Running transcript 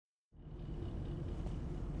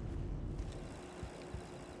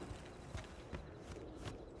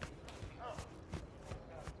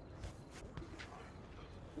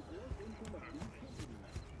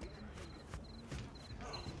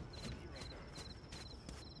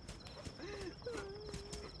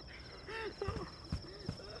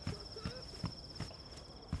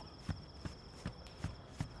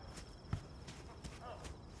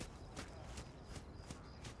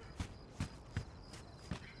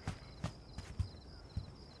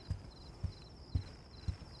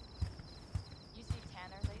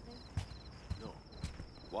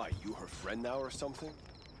friend now or something?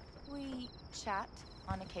 We chat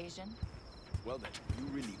on occasion. Well then, you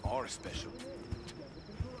really are special.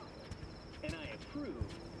 And I approve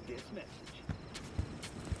this message.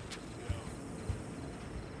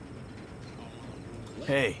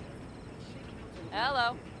 Hey.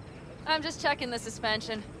 Hello. I'm just checking the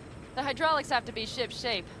suspension. The hydraulics have to be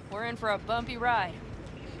ship-shape. We're in for a bumpy ride.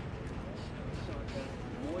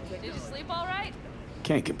 Did you sleep all right?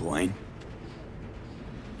 Can't complain.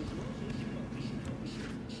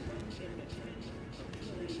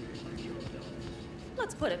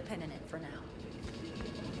 Let's put a pin in it for now.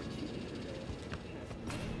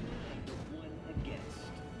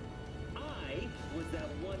 I was that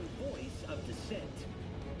one voice of dissent.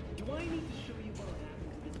 Do I need to show you what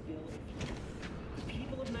happened to this village? The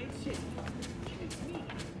people of Night City choose me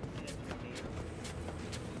as their mayor.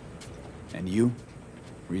 And you?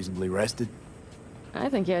 Reasonably rested? I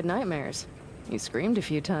think you had nightmares. You screamed a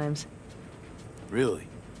few times. Really?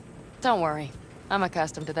 Don't worry. I'm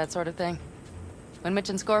accustomed to that sort of thing. When Mitch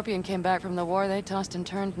and Scorpion came back from the war, they tossed and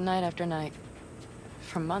turned night after night.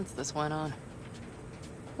 For months this went on.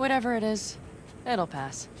 Whatever it is, it'll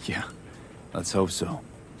pass. Yeah, let's hope so.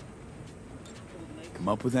 Come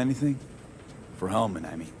up with anything? For Hellman,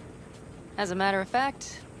 I mean. As a matter of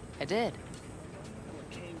fact, I did.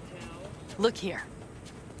 Look here.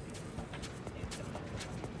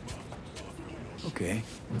 Okay,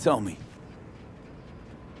 tell me.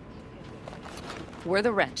 We're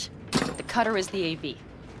the wrench. The cutter is the AV.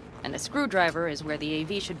 And the screwdriver is where the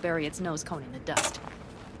AV should bury its nose cone in the dust.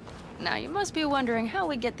 Now, you must be wondering how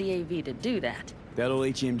we get the AV to do that. That old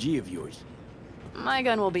HMG of yours. My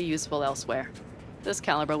gun will be useful elsewhere. This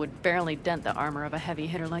caliber would barely dent the armor of a heavy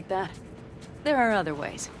hitter like that. There are other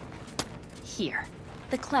ways. Here.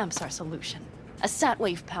 The clamp's our solution. A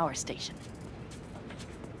sat-wave power station.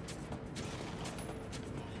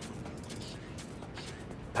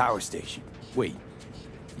 Power station. Wait,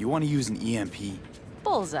 you want to use an EMP?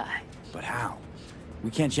 Bullseye. But how? We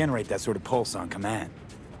can't generate that sort of pulse on command.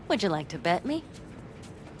 Would you like to bet me?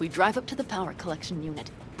 We drive up to the power collection unit,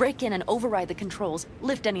 break in and override the controls,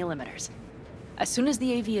 lift any limiters. As soon as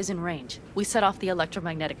the AV is in range, we set off the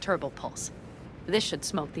electromagnetic turbo pulse. This should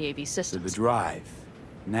smoke the AV So systems. the drive,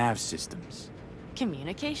 nav systems.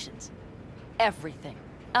 Communications. Everything.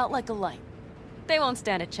 Out like a light. They won't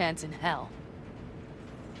stand a chance in hell.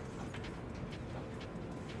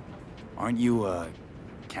 Aren't you,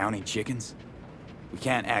 counting chickens? We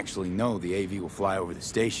can't actually know the AV will fly over the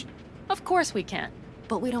station. Of course we can,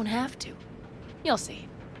 but we don't have to. You'll see.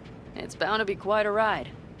 It's bound to be quite a ride,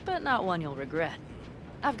 but not one you'll regret.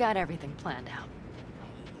 I've got everything planned out.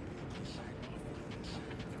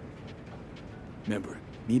 Remember,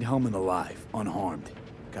 need Hellman alive, unharmed.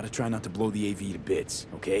 Gotta try not to blow the AV to bits,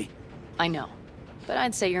 okay? I know, but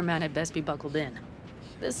I'd say your man had best be buckled in.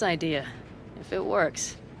 This idea, if it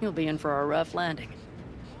works, you'll be in for a rough landing.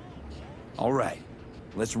 All right,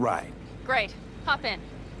 let's ride. Great. Hop in.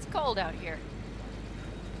 It's cold out here.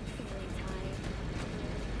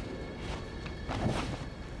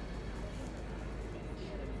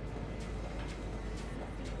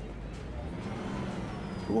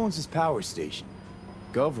 Who owns this power station?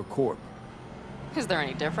 Gov or Corp? Is there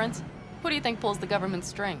any difference? Who do you think pulls the government's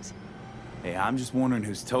strings? Hey, I'm just wondering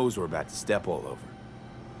whose toes we're about to step all over.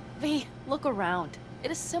 V, look around.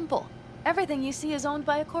 It is simple. Everything you see is owned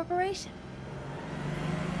by a corporation.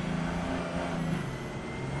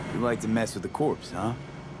 You like to mess with the corpse, huh?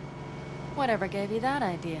 Whatever gave you that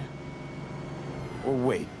idea? Or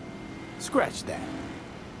wait, scratch that.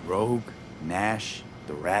 Rogue, Nash,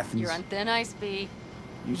 the Rathens. You're on thin ice, V.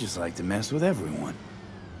 You just like to mess with everyone.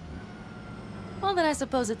 Well, then I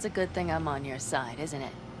suppose it's a good thing I'm on your side, isn't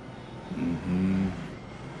it? Mm-hmm.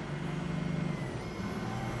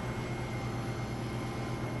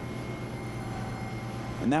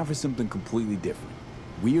 And now for something completely different.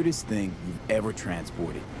 Weirdest thing you've ever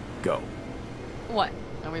transported. Go. What?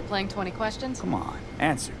 Are we playing 20 questions? Come on,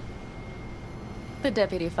 answer. The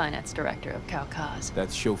Deputy Finance Director of Kaukaz.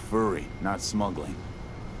 That's chauffeuring, not smuggling.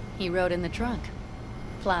 He rode in the trunk.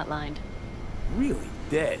 Flatlined. Really?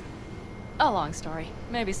 Dead? A long story.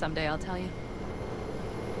 Maybe someday I'll tell you.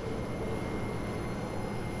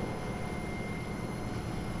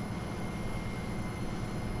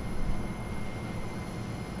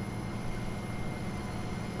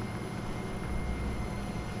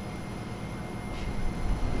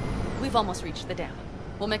 We've almost reached the dam.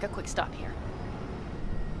 We'll make a quick stop here.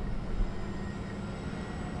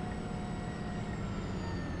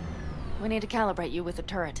 We need to calibrate you with the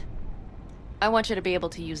turret. I want you to be able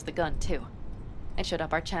to use the gun, too. It should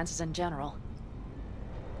up our chances in general.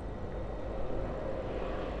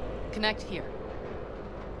 Connect here.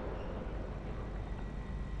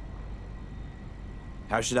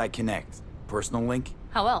 How should I connect? Personal link?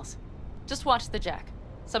 How else? Just watch the jack.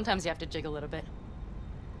 Sometimes you have to jig a little bit.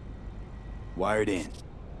 Wired in.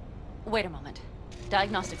 Wait a moment.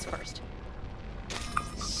 Diagnostics first.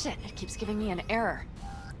 Shit, it keeps giving me an error.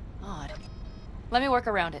 Odd. Let me work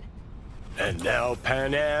around it. And now,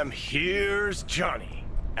 Pan Am, here's Johnny.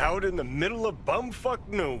 Out in the middle of bumfuck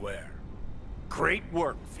nowhere. Great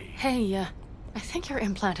work, V. Hey, I think your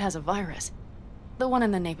implant has a virus. The one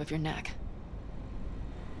in the nape of your neck.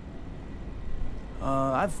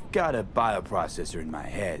 I've got a bioprocessor in my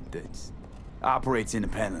head that operates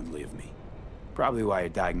independently of me. Probably why your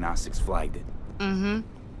diagnostics flagged it. Mm-hmm.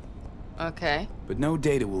 Okay. But no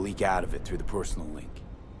data will leak out of it through the personal link.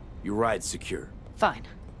 Your ride's secure. Fine.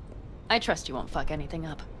 I trust you won't fuck anything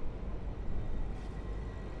up.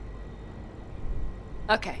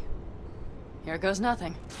 Okay. Here goes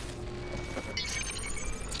nothing.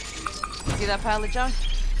 See that pile of junk?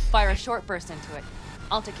 Fire a short burst into it.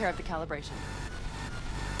 I'll take care of the calibration.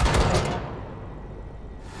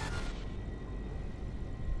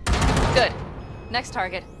 Good. Next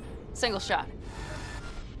target. Single shot.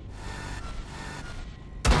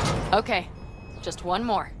 Okay. Just one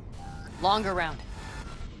more. Longer round.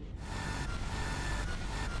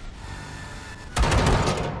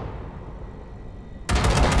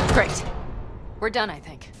 Great. We're done, I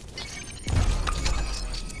think.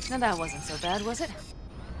 Now that wasn't so bad, was it?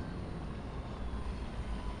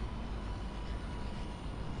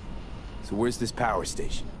 So where's this power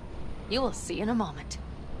station? You will see in a moment.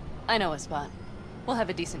 I know a spot. We'll have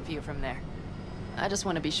a decent view from there. I just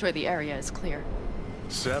want to be sure the area is clear.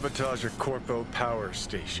 Sabotage a Corpo power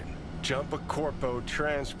station. Jump a Corpo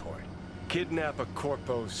transport. Kidnap a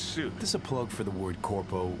Corpo suit. Is this a plug for the word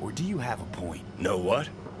corpo, or do you have a point? Know what?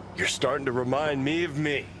 You're starting to remind me of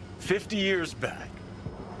me. 50 years back.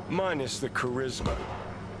 Minus the charisma.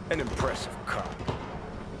 An impressive cop.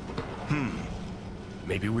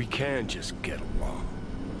 Maybe we can just get along.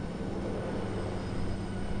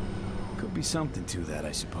 Could be something to that,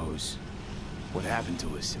 I suppose. What happened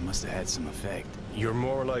to us, it must have had some effect. You're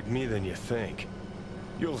more like me than you think.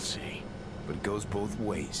 You'll see. But it goes both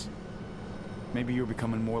ways. Maybe you're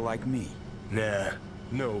becoming more like me. Nah,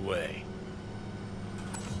 no way.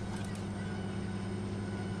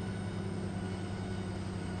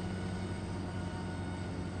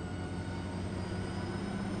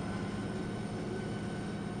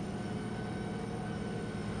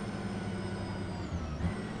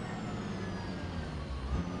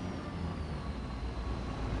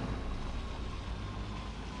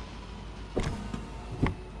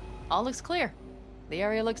 All looks clear. The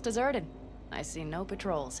area looks deserted. I see no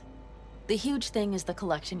patrols. The huge thing is the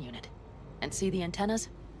collection unit. And see the antennas?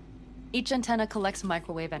 Each antenna collects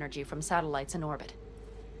microwave energy from satellites in orbit.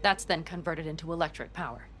 That's then converted into electric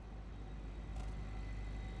power.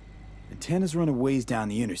 Antennas run a ways down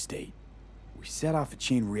the interstate. We set off a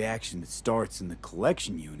chain reaction that starts in the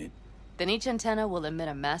collection unit, Then each antenna will emit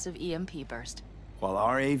a massive EMP burst. while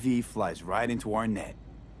our AV flies right into our net.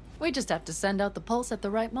 We just have to send out the pulse at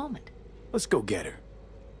the right moment. Let's go get her.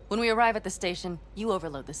 When we arrive at the station, you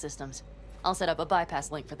overload the systems. I'll set up a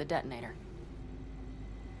bypass link for the detonator.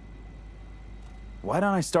 Why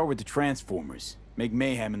don't I start with the transformers? Make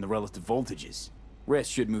mayhem in the relative voltages.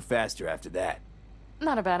 Rest should move faster after that.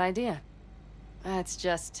 Not a bad idea. It's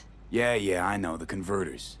just... Yeah, I know, the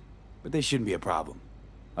converters. But they shouldn't be a problem.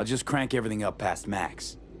 I'll just crank everything up past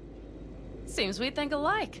max. seems we think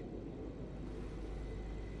alike.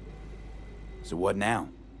 So what now?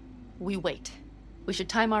 We wait. We should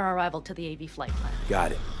time our arrival to the AV flight plan.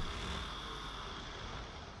 Got it.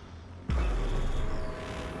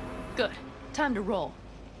 Good. Time to roll.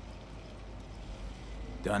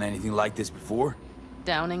 Done anything like this before?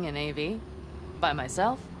 Downing an AV? By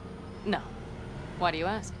myself? No. Why do you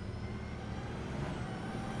ask?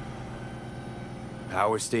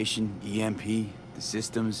 Power station, EMP, the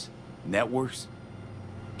systems, networks.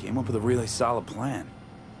 Came up with a really solid plan.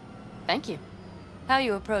 Thank you. How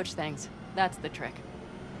you approach things, that's the trick.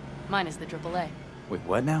 Mine is the AAA. Wait,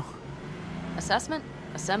 what now? Assessment,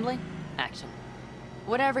 assembly, action.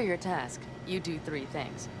 Whatever your task, you do 3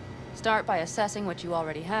 things. Start by assessing what you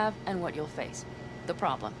already have and what you'll face. The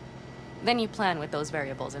problem. Then you plan with those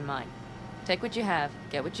variables in mind. Take what you have,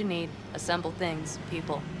 get what you need, assemble things,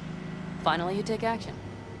 people. Finally, you take action.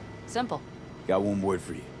 Simple. Got one word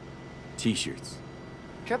for you. T-shirts.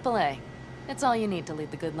 AAA. It's all you need to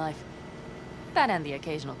lead the good life. That and the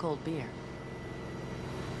occasional cold beer.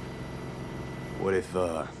 What if,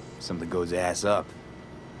 something goes ass up?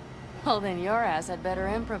 Well, then your ass had better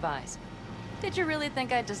improvise. Did you really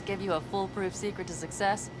think I'd just give you a foolproof secret to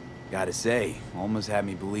success? Gotta say, almost had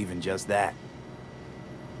me believing just that.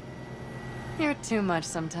 You're too much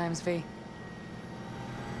sometimes, V.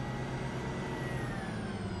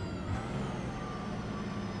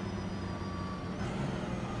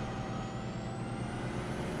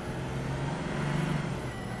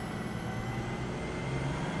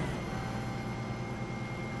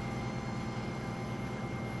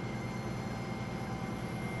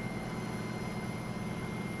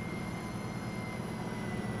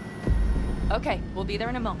 Okay, we'll be there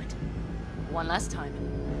in a moment. One last time.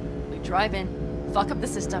 We drive in, fuck up the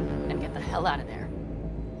system, and get the hell out of there.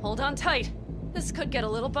 Hold on tight. This could get a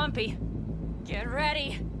little bumpy. Get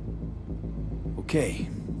ready. Okay,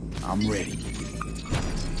 I'm ready.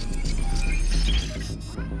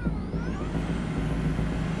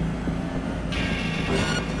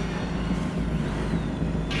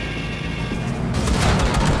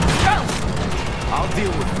 Go! I'll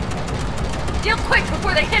deal with it. Deal quick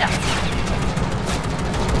before they hit us!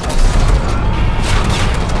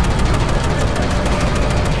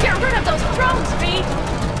 Get rid of those drones, V!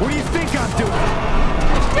 What do you think I'm doing?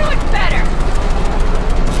 Do it better!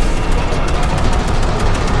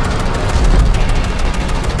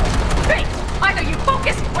 V! Either you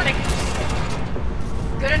focus or they...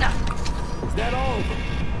 Good enough. Is that all of them?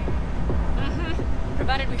 Mm-hmm.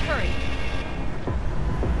 Provided we hurry.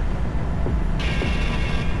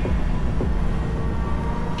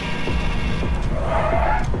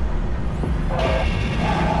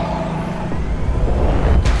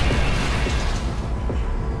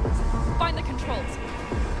 Find the controls.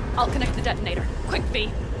 I'll connect the detonator. Quick,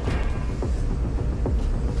 V.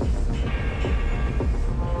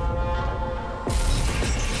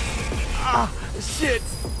 Ah, shit!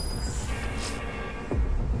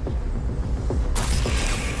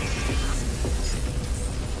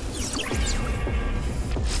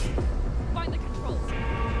 Find the controls.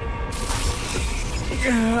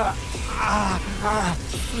 Ah,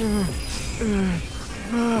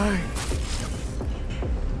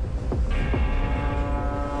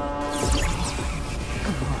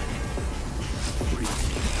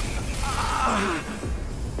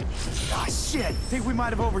 shit! Think we might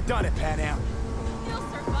have overdone it, Pan Am. You'll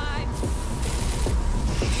survive.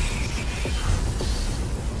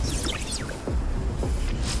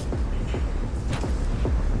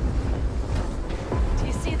 Do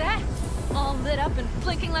you see that? All lit up and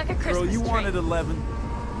blinking like a Christmas Girl, you tree. wanted 11.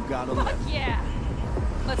 You got 11. Fuck yeah!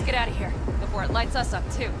 Let's get out of here before it lights us up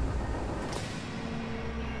too.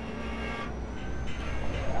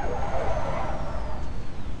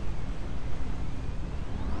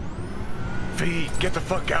 V, get the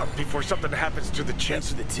fuck out before something happens to the chip.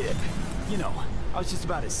 Thanks for the tip. You know, I was just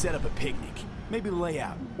about to set up a picnic. Maybe lay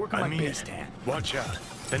out, work on I my mean base it. tan. Watch out.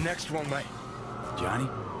 The next one might... Johnny?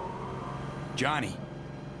 Johnny?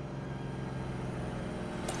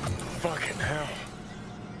 Fucking hell.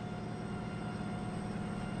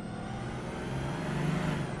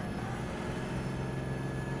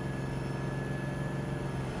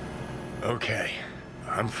 Okay,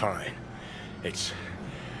 I'm fine. It's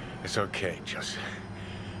okay, just...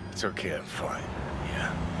 It's okay, I'm fine,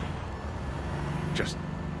 yeah. Just...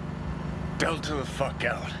 delta the fuck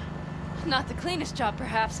out. Not the cleanest job,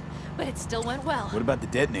 perhaps, but it still went well. What about the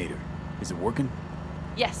detonator? Is it working?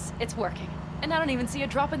 Yes, it's working. And I don't even see a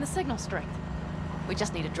drop in the signal strength. We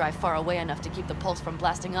just need to drive far away enough to keep the pulse from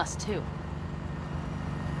blasting us, too.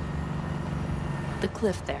 The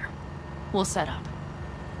cliff there. We'll set up.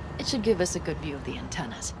 It should give us a good view of the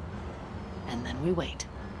antennas. And then we wait.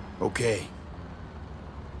 Okay.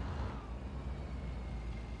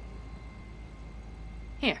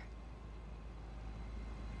 Here.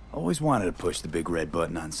 Always wanted to push the big red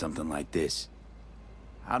button on something like this.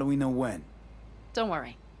 How do we know when? Don't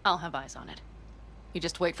worry. I'll have eyes on it. You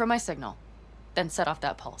just wait for my signal. Then set off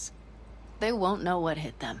that pulse. They won't know what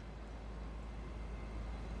hit them.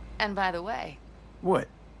 And by the way... What?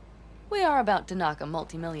 We are about to knock a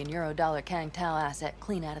multi-million euro dollar Kang Tao asset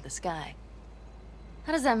clean out of the sky.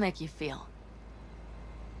 How does that make you feel?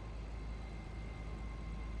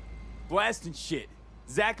 Blasting shit.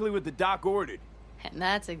 Exactly what the doc ordered. And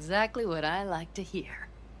that's exactly what I like to hear.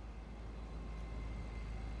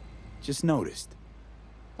 Just noticed.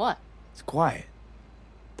 What? It's quiet.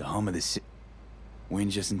 The hum of the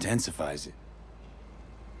wind just intensifies it.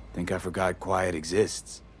 Think I forgot quiet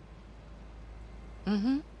exists.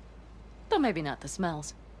 Mm-hmm. Though maybe not the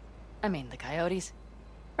smells. I mean, the coyotes.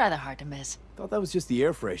 Rather hard to miss. Thought that was just the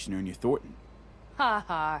air freshener in your Thornton. Ha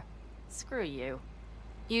ha. Screw you.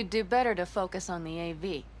 You'd do better to focus on the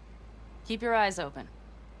AV. Keep your eyes open.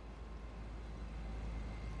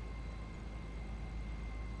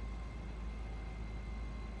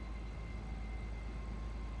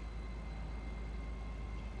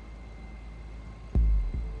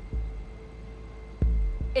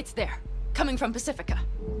 It's there. Coming from Pacifica.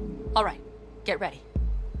 All right, get ready.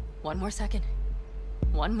 One more second.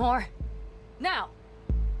 One more. Now!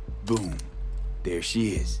 Boom. There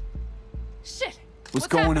she is. Shit! What's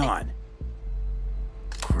going happening? on?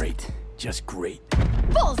 Great. Just great.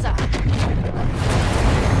 Bullseye!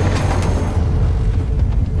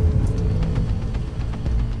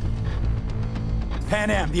 Pan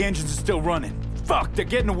Am, the engines are still running. Fuck, they're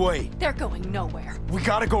getting away. They're going nowhere. We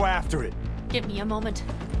gotta go after it. Give me a moment.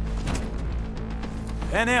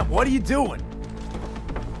 Pan Am, what are you doing?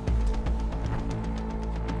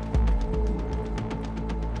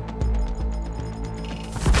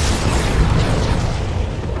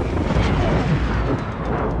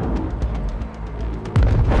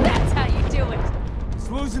 That's how you do it. It's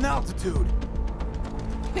losing altitude.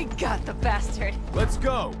 We got the bastard. Let's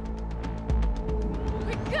go.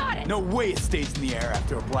 We got it. No way it stays in the air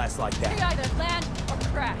after a blast like We that. either land or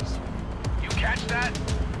crash. You catch that?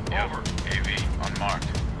 Over. AV, unmarked.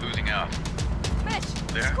 Losing out. Mitch,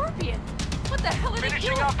 There? Scorpion. What the hell are they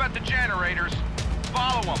Finishing doing? up at the generators.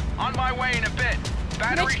 Follow them. On my way in a bit.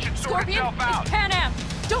 Battery Mitch, should sort Scorpion, itself out. it's Pan Am.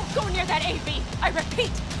 Don't go near that AV. I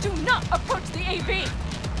repeat, do not approach the AV.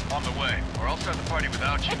 On the way, or I'll start the party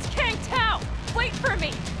without you. It's Kang Tao. Wait for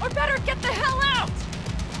me, or better get the hell out.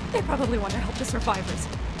 They probably want to help the survivors,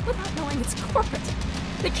 without knowing it's corporate.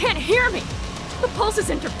 They can't hear me. The pulse is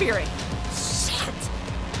interfering. Shit.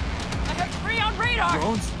 I have 3 on radar.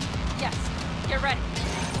 Drones? Yes, get ready.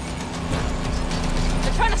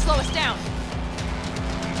 They're trying to slow us down.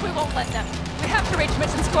 We won't let them. We have to reach Mitch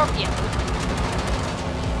and Scorpion.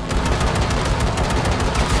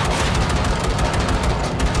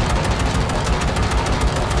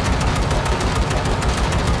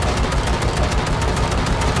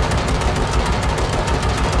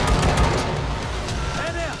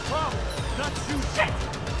 Pan Am, problem. Not shoot. Shit!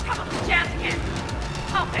 Come on, jamming in.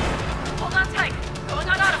 I'll fix it. Hold on tight. Going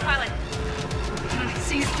on autopilot.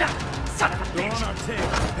 Seized up. Son of a They're bitch. on our tail.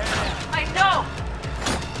 Pan Am. I know!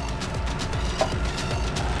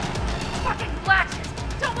 Fucking latches!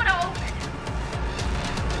 Don't want to open!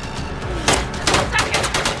 Second!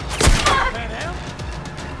 Fuck! Pan Am?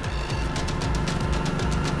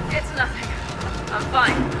 It's nothing. I'm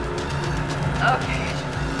fine. Okay.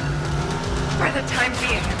 For the time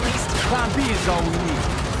being, at least. Plan B is all we need.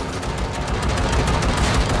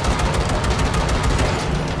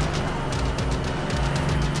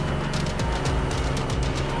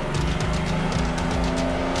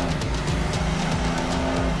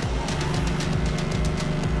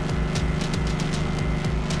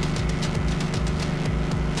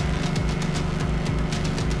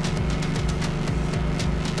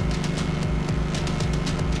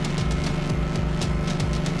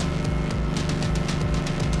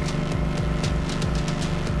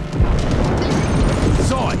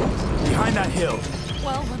 Saw it! Behind that hill.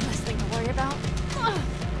 Well, one less thing to worry about.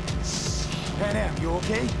 Pan Am, you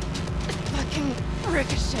okay? Fucking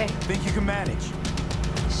ricochet. Think you can manage?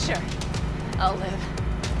 Sure. I'll live.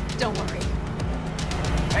 Don't worry.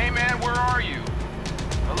 Hey man, where are you?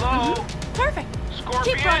 Hello? Perfect. Scorpion?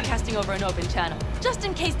 Keep broadcasting over an open channel, just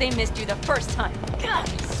in case they missed you the first time. God,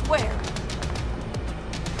 I swear.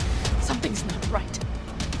 Something's not right.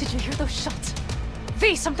 Did you hear those shots?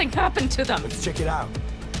 V, something happened to them. Let's check it out.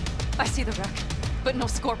 I see the wreck, but no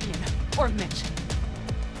Scorpion or Mitch.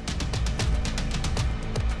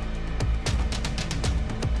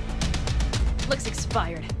 Looks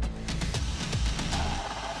expired.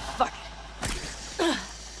 Fuck it.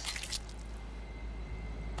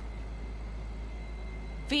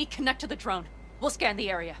 V, connect to the drone. We'll scan the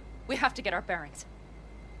area. We have to get our bearings.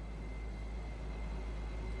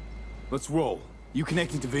 Let's roll. You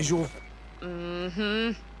connecting to visual?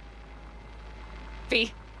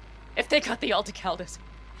 V, if they got the Aldecaldos,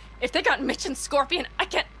 if they got Mitch and Scorpion, I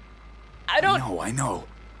don't... No, I know.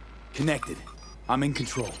 Connected. I'm in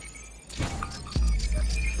control.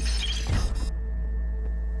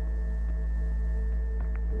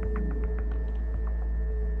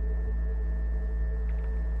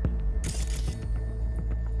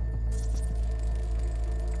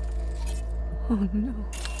 Oh no.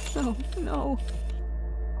 No, no.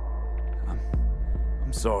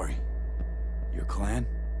 I'm sorry. Your clan?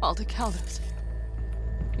 Aldecaldos.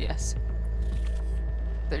 Yes.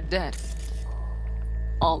 They're dead.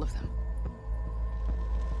 All of them.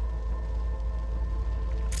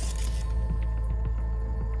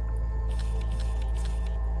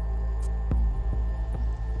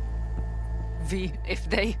 V, if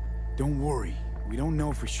they... Don't worry. We don't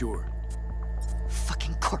know for sure.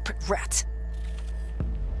 Fucking corporate rats.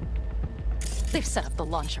 They've set up the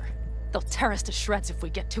launcher. They'll tear us to shreds if we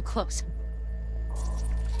get too close.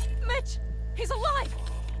 Mitch! He's alive!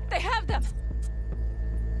 They have them!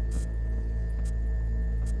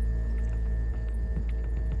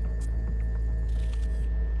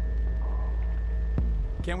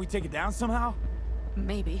 Can't we take it down somehow?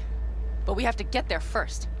 Maybe. But we have to get there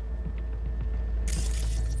first.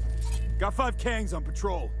 Got 5 Kangs on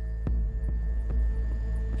patrol.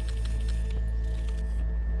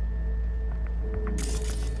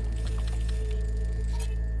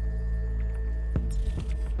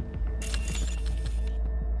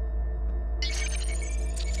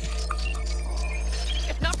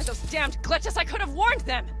 If not for those damned glitches, I could have warned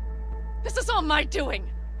them! This is all my doing!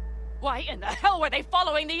 Why in the hell were they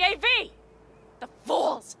following the AV? The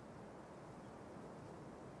fools!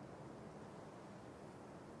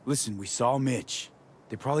 Listen, we saw Mitch.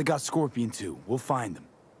 They probably got Scorpion too. We'll find them.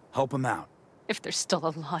 Help them out. If they're still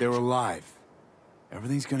alive. They're alive.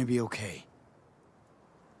 Everything's gonna be okay.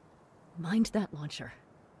 Mind that launcher.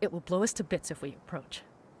 It will blow us to bits if we approach.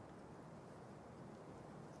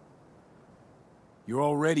 You're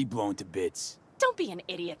already blown to bits. Don't be an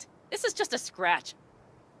idiot. This is just a scratch.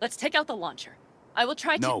 Let's take out the launcher. I will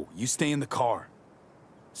try to— No, you stay in the car.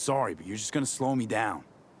 Sorry, but you're just gonna slow me down.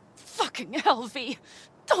 Fucking hell, V!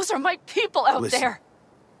 Those are my people out Listen, there!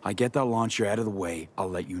 I get that launcher out of the way, I'll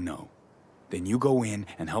let you know. Then you go in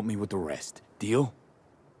and help me with the rest. Deal?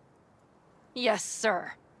 Yes,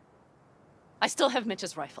 sir. I still have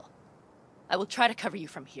Mitch's rifle. I will try to cover you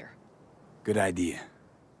from here. Good idea.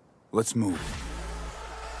 Let's move.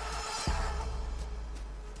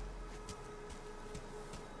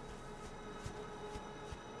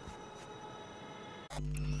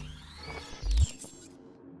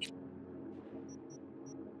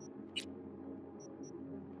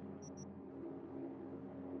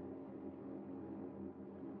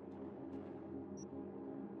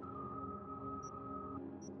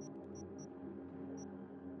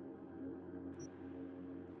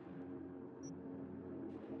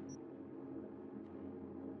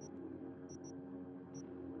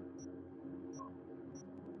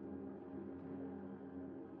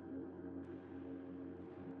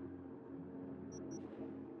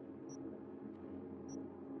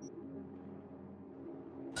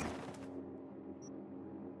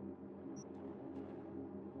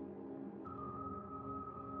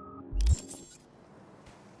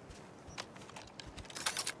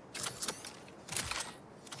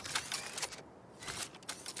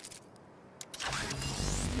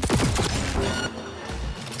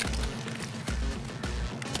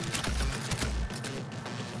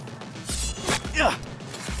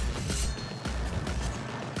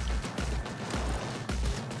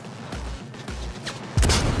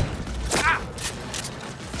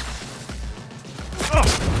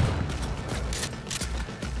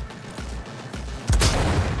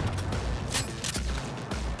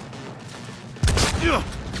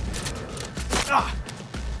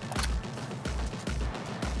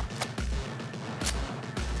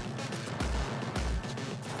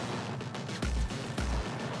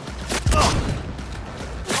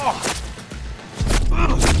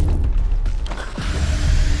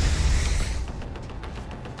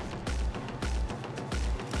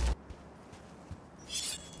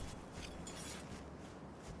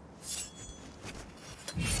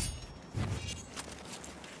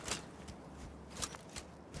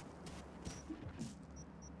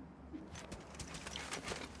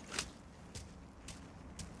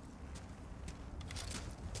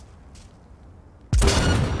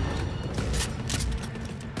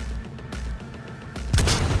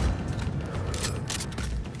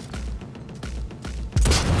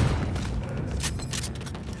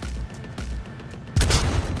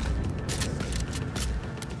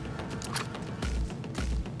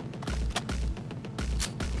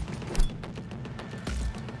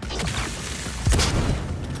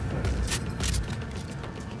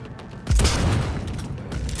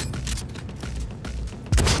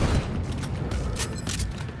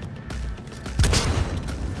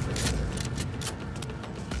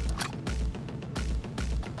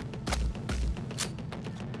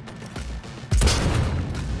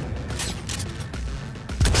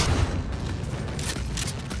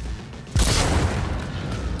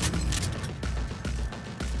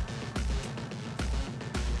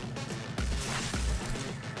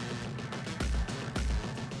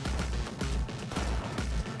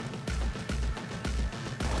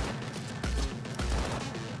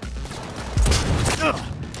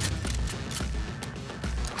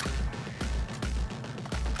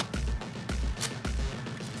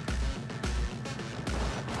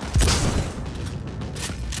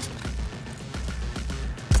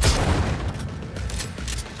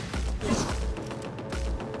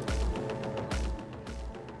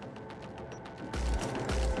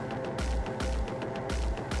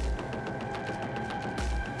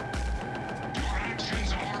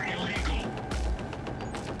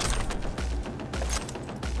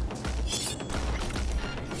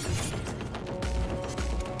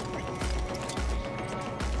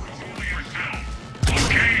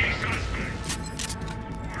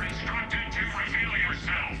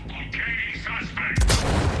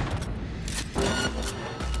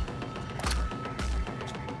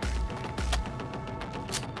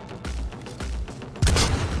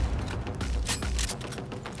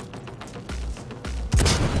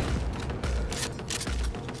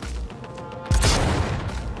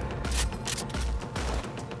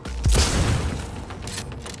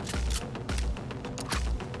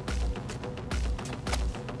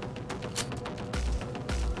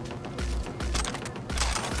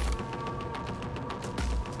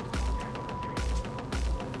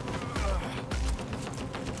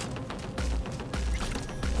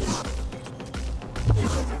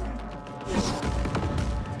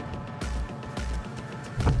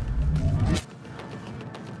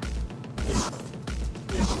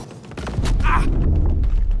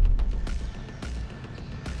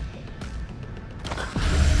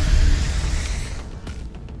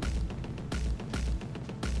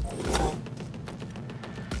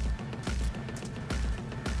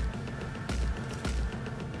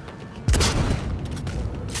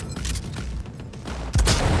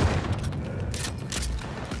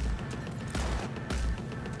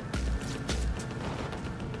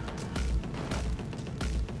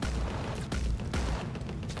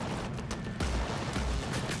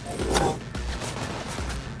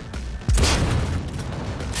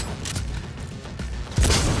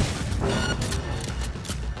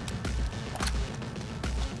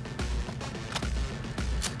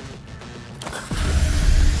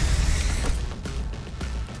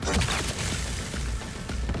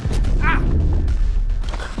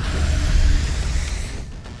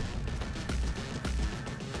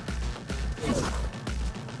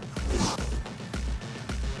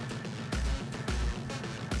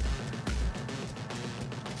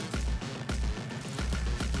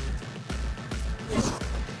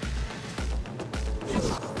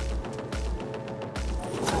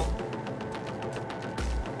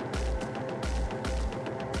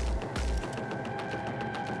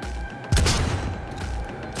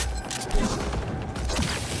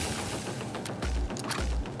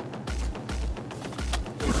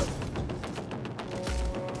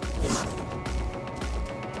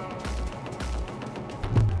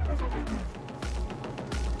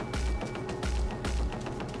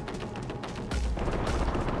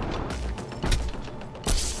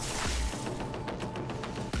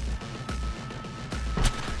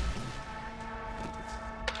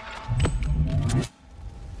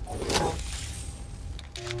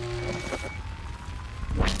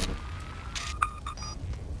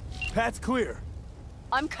 Path's clear.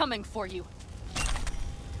 I'm coming for you.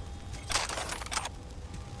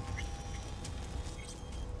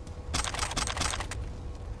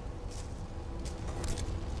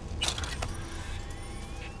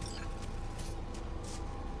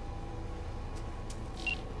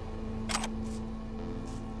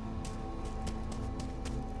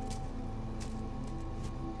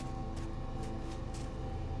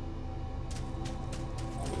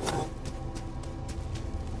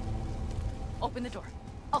 Open the door.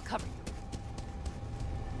 I'll cover you.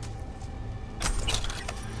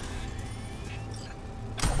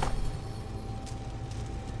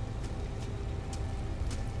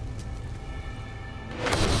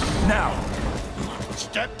 Now!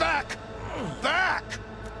 Step back! Back!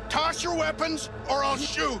 Toss your weapons, or I'll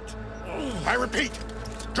shoot! I repeat,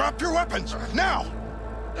 drop your weapons, now!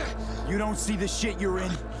 You don't see the shit you're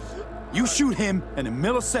in? You shoot him, and a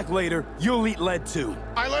millisecond later, you'll eat lead too.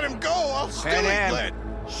 I let him go, I'll still eat lead!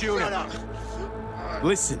 Shoot him. Up.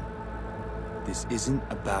 Listen, this isn't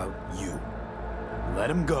about you. Let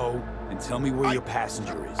him go, and tell me where your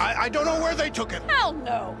passenger is. I don't know where they took him. Hell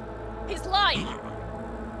no! He's lying!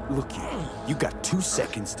 Look here, you got 2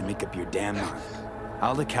 seconds to make up your damn mind.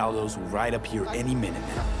 Aldecaldos will ride up here any minute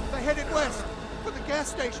now. They headed west for the gas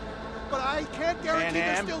station, but I can't guarantee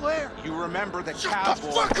they're still there. You remember the Shut cowboy.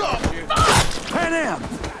 the fuck up! Pan Am!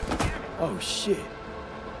 Oh shit.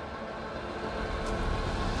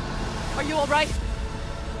 Are you alright?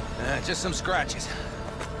 Just some scratches.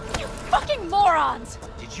 You fucking morons!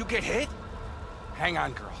 Did you get hit? Hang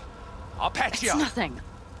on, girl. I'll patch It's you up. nothing.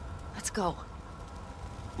 Let's go.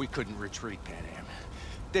 We couldn't retreat, Pan Am.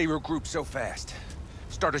 They regrouped so fast.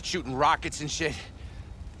 Started shooting rockets and shit.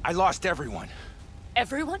 I lost everyone.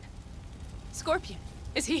 Everyone? Scorpion,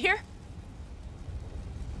 is he here?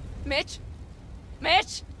 Mitch?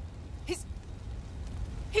 Mitch?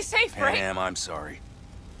 He's safe, Pan right? Am, I'm sorry.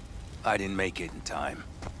 I didn't make it in time.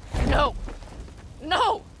 No!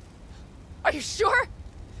 No! Are you sure?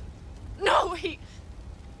 No, he...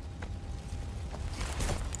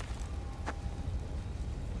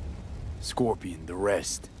 Scorpion, the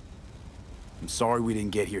rest. I'm sorry we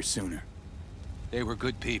didn't get here sooner. They were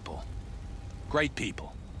good people. Great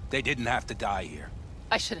people. They didn't have to die here.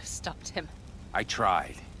 I should have stopped him. I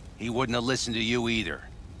tried. He wouldn't have listened to you either.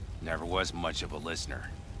 Never was much of a listener.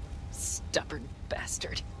 Stubborn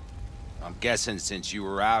bastard. I'm guessing since you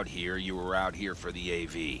were out here for the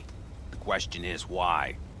AV. The question is,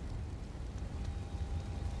 why?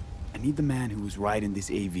 I need the man who was riding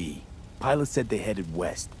this AV. Pilot said they headed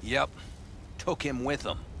west. Yep. Took him with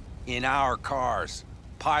them. In our cars.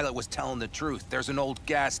 Pilot was telling the truth. There's an old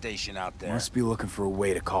gas station out there. Must be looking for a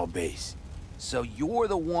way to call base. So you're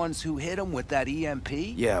the ones who hit him with that EMP?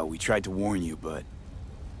 Yeah, we tried to warn you, but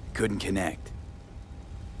couldn't connect.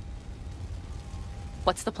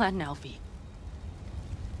 What's the plan now, V?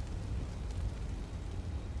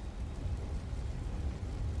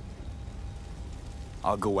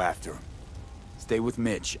 I'll go after him. Stay with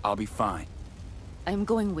Mitch, I'll be fine. I am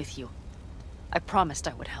going with you. I promised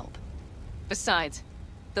I would help. Besides,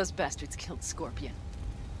 those bastards killed Scorpion.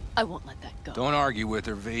 I won't let that go. Don't argue with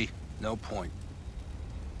her, V. No point.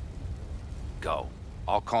 Go.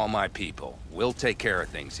 I'll call my people. We'll take care of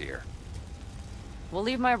things here. We'll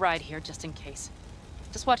leave my ride here just in case.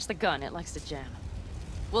 Just watch the gun, it likes to jam.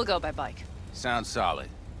 We'll go by bike. Sounds solid.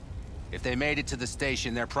 If they made it to the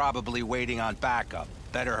station, they're probably waiting on backup.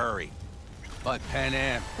 Better hurry. But Pan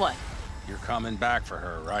Am, What? you're coming back for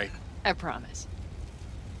her, right? I promise.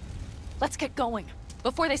 Let's get going,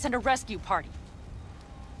 before they send a rescue party.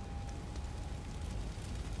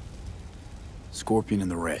 Scorpion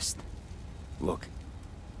and the rest. Look,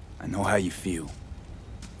 I know how you feel.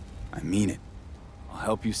 I mean it. I'll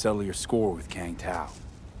help you settle your score with Kang Tao.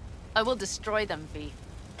 I will destroy them, V.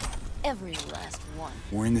 Every last one.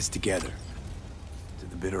 We're in this together. To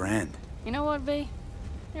the bitter end. You know what, V?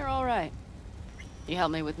 You're all right. You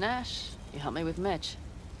helped me with Nash, you helped me with Mitch.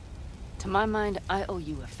 To my mind, I owe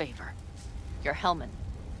you a favor. Your Hellman.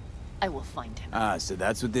 I will find him. Ah, so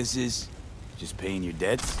that's what this is? Just paying your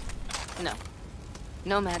debts? No.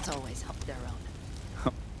 Nomads always help their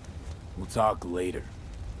own. We'll talk later.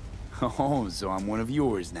 Oh, so I'm one of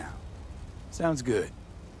yours now. Sounds good.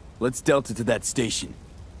 Let's Delta to that station.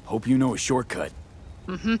 Hope you know a shortcut.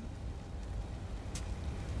 Mm-hmm.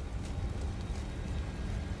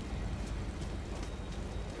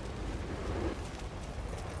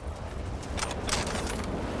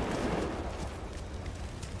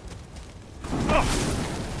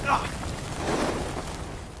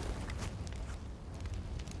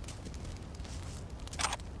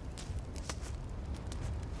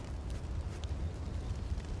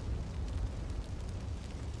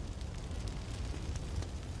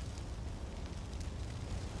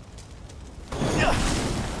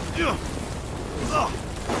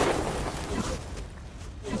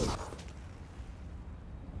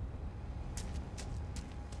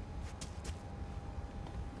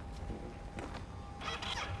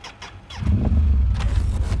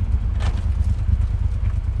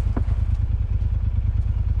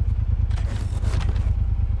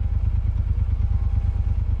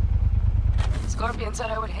 Scorpion said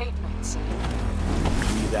I would hate Night City.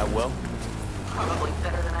 You that well? Probably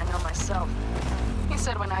better than I know myself. He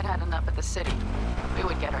said when I'd had enough of the city, we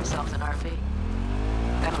would get ourselves an RV.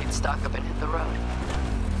 Then we'd stock up and hit the road.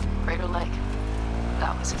 Crater Lake.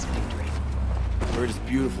 That was his big dream. Heard it's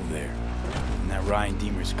beautiful there. And that Ryan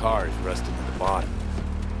Deemer's car is rusted at the bottom.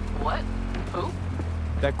 What? Who?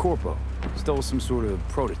 That corpo stole some sort of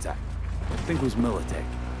prototype. I think it was Militech.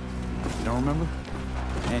 You don't remember?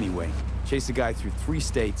 Anyway, chased a guy through 3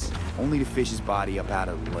 states, only to fish his body up out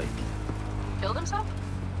of the lake. Killed himself?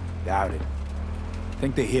 Doubt it.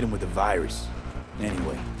 Think they hit him with a virus.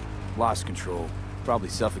 Anyway, lost control. Probably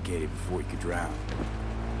suffocated before he could drown.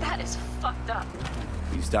 That is fucked up.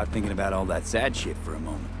 You start thinking about all that sad shit for a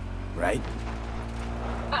moment, right?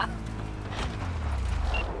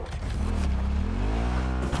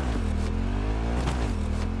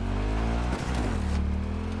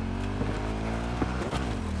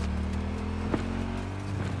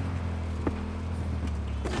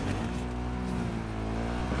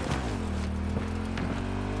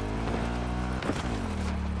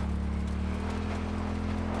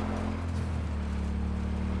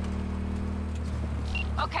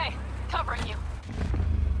 Okay, covering you.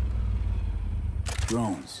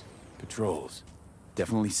 Drones, patrols.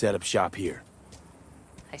 Definitely set up shop here.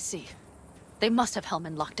 I see. They must have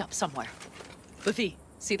Hellman locked up somewhere. Buffy,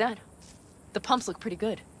 see that? The pumps look pretty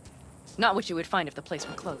good. Not what you would find if the place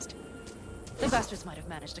were closed. The bastards might have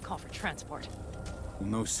managed to call for transport. We'll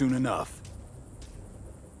know soon enough.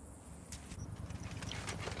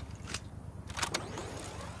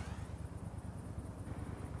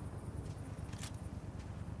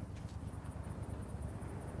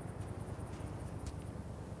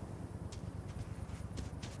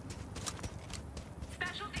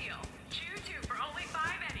 Special deal. Chew 2 for only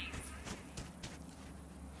 5 eddies.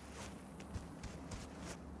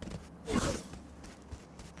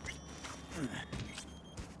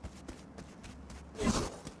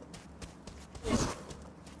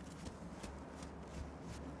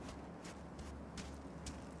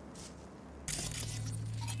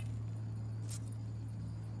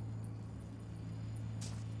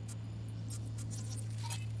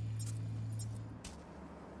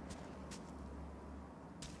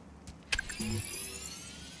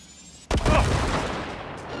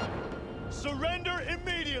 Surrender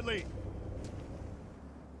immediately!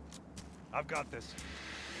 I've got this.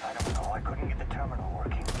 I don't know. I couldn't get the terminal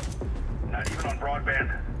working. Not even on broadband.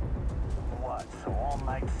 What, so all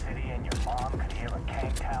Night City and your mom could hear a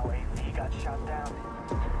Kang Tao AV got shot down?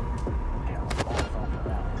 Damn, the ball's off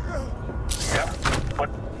around. Yeah, but...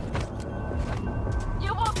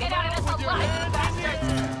 You won't get out of this alive, you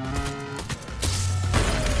bastards!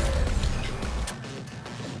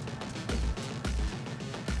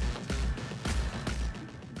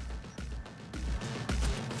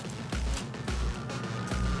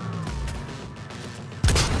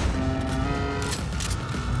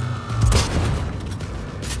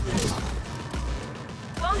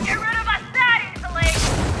 Won't get rid of us that easily!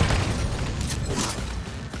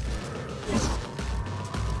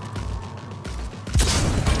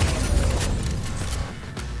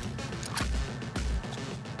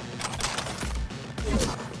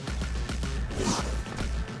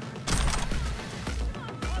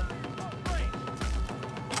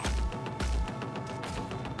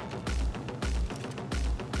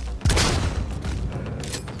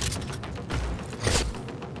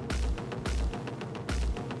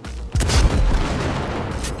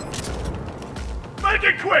 Make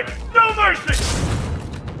it quick! No mercy!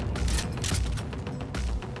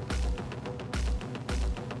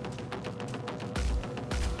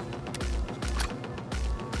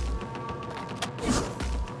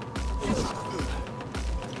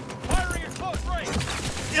 Firing at close range!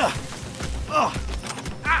 Yeah.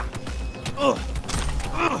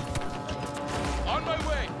 On my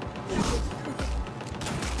way!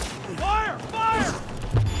 Fire! Fire!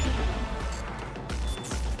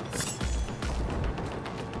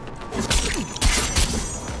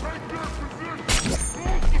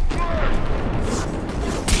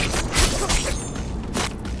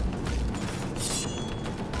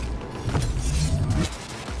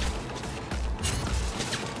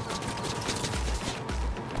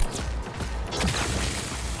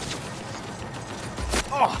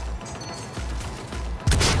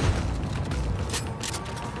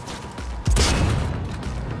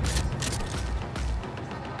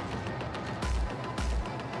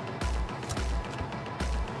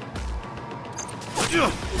 Get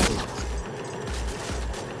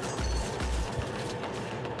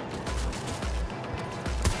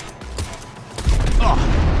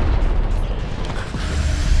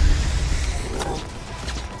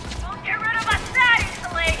rid of us that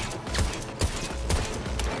easily!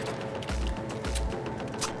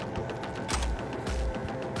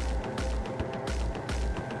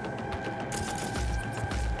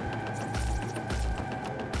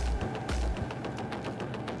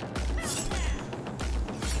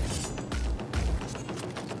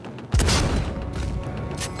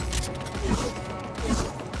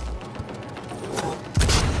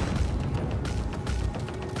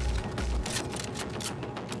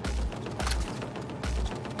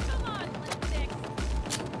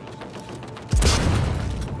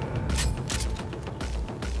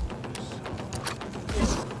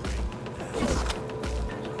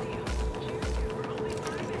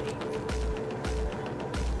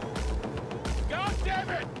 God damn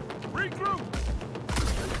it! Regroup!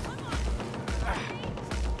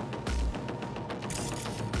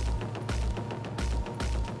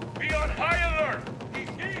 Be on high alert! He's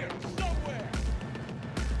here, somewhere!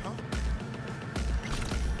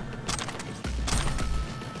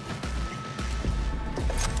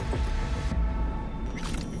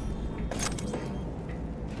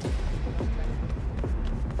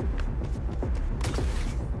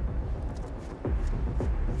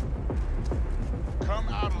 Come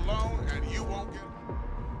out alone and you won't get...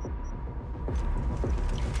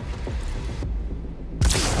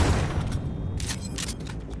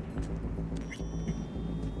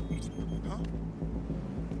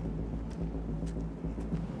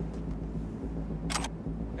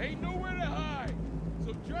 Ain't nowhere to hide,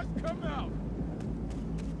 so just come out!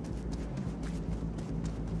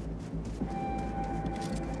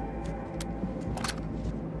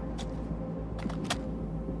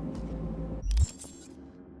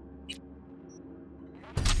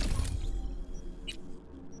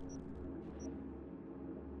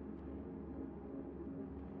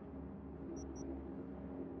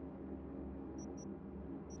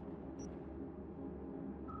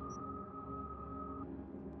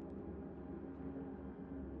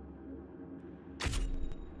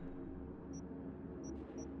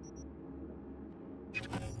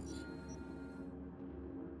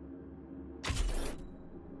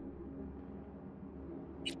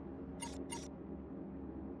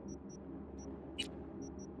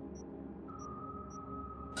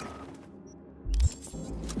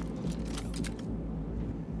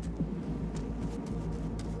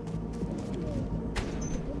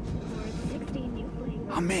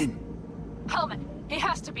 I'm in. Hellman, he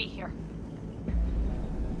has to be here.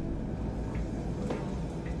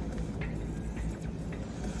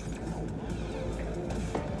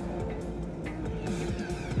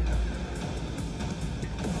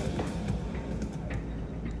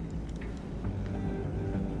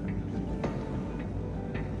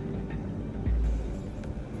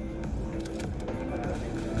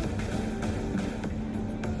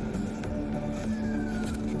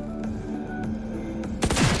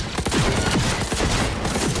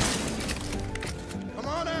 Come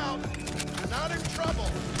on out! You're not in trouble!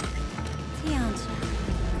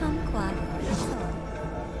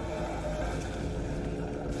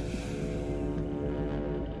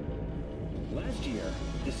 Last year,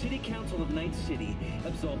 the City Council of Night City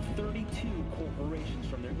absolved 32 corporations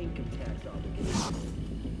from their income tax obligations.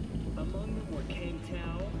 Among them were Kang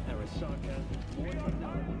Tao, Arasaka, War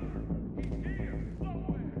Technology.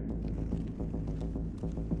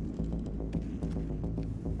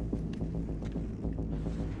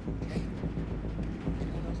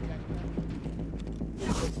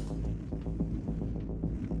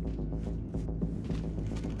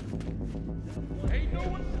 Ain't no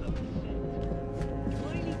one... Do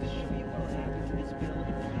I need to show you what happened to this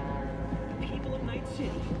building? The people of Night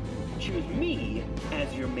City choose me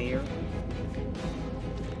as your mayor.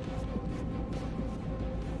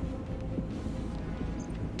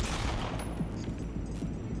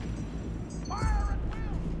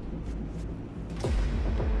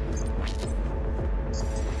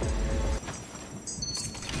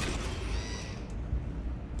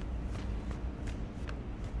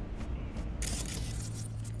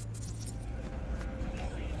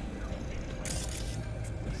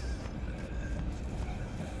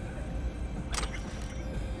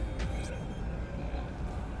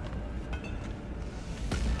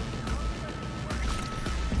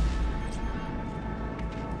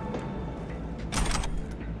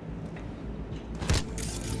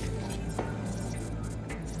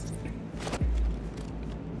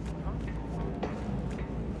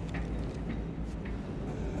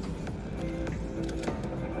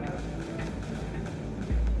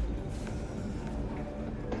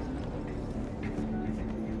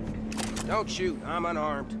 Don't shoot, I'm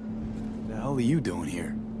unarmed. The hell are you doing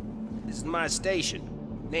here? This is my station.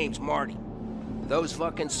 Name's Marty. Those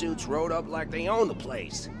fucking suits rode up like they own the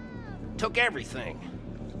place. Took everything.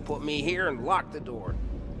 Put me here and locked the door.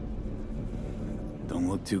 Don't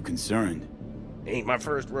look too concerned. Ain't my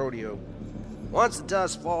first rodeo. Once the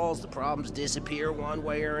dust falls, the problems disappear one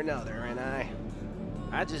way or another, and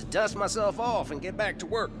I just dust myself off and get back to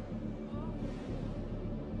work.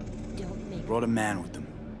 Brought a man with them.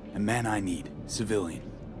 A man I need. Civilian.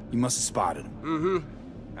 You must have spotted him.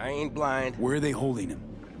 Mm-hmm. I ain't blind. Where are they holding him?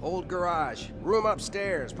 Old garage. Room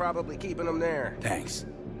upstairs. Probably keeping him there. Thanks.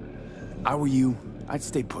 I were you, I'd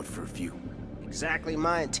stay put for a few. Exactly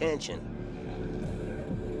my intention.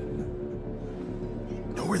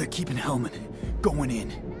 Know where they're keeping Hellman. Going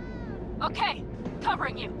in. Okay,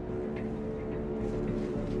 covering you.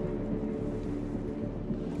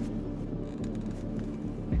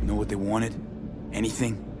 Know what they wanted?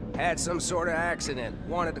 Anything? Had some sort of accident.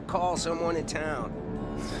 Wanted to call someone in town.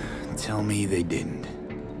 Tell me they didn't.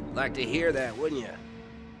 Like to hear that, wouldn't you?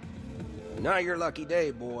 Not your lucky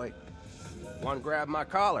day, boy. One grabbed my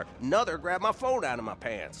collar, another grabbed my phone out of my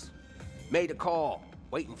pants. Made a call,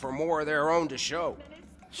 waiting for more of their own to show.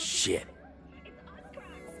 Shit.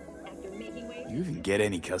 You even get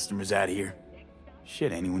any customers out here?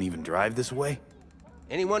 Shit, anyone even drive this way?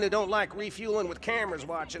 Anyone who don't like refueling with cameras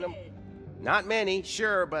watching them. Not many,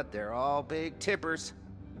 sure, but they're all big tippers.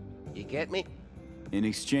 You get me? In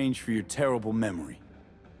exchange for your terrible memory.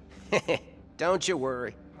 Don't you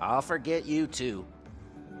worry. I'll forget you too.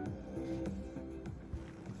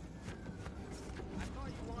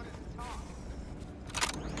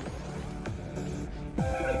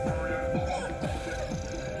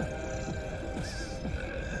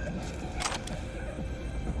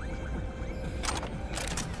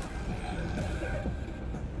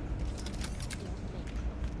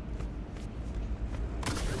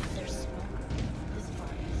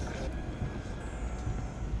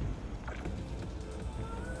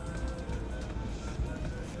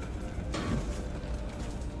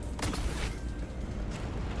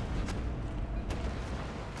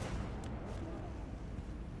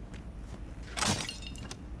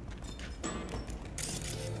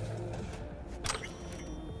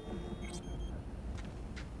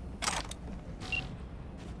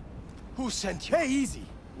 Who sent you? Hey, easy.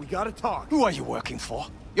 We gotta talk. Who are you working for?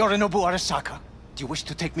 Yorinobu Arasaka. Do you wish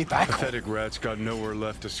to take me back? Pathetic rat's got nowhere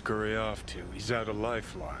left to scurry off to. He's out of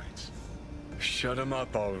lifelines. Shut him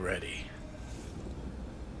up already.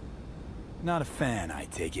 Not a fan, I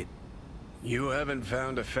take it. You haven't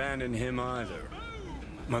found a fan in him either.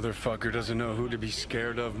 Motherfucker doesn't know who to be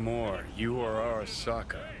scared of more, you or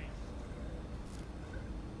Arasaka.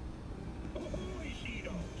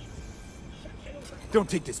 Don't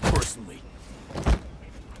take this personally.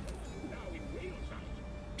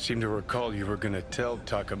 Seem to recall you were gonna tell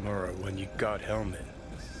Takamura when you got Hellman.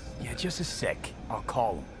 Yeah, just a sec. I'll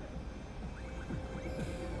call him.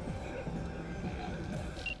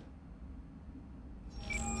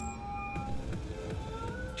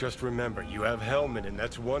 Just remember, you have Hellman and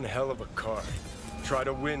that's one hell of a card. Try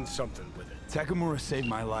to win something with it. Takamura saved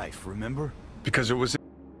my life, remember? Because it was a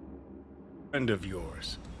friend of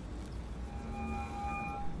yours.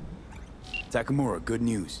 Takamura, good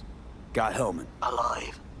news. Got Hellman.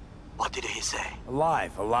 Alive? What did he say?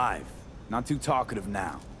 Alive, alive. Not too talkative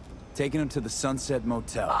now. Taking him to the Sunset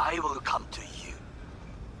Motel. I will come to you.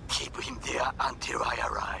 Keep him there until I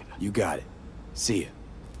arrive. You got it. See ya.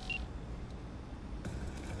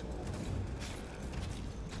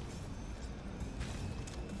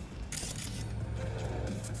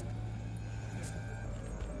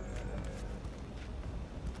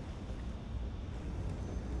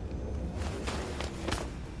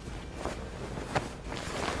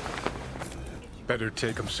 Better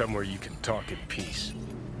take him somewhere you can talk in peace.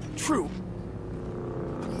 True.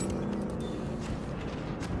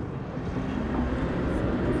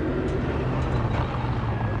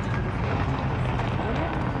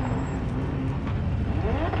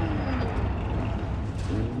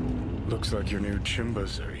 Looks like your new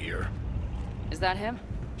Chimbas are here. Is that him?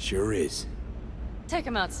 Sure is. Take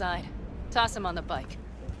him outside. Toss him on the bike.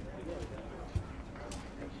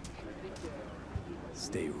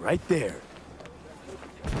 Stay right there.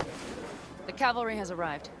 The cavalry has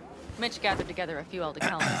arrived. Mitch gathered together a few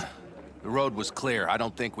Aldecalans. The road was clear. I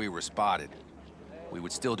don't think we were spotted. We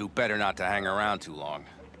would still do better not to hang around too long.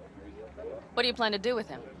 What do you plan to do with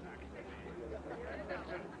him?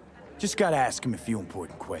 Just gotta ask him a few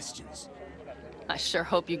important questions. I sure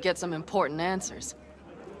hope you get some important answers.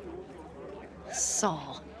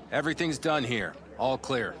 Saul. Everything's done here. All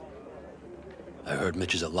clear. I heard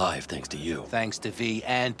Mitch is alive thanks to you. Thanks to V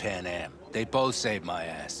and Pan Am. They both saved my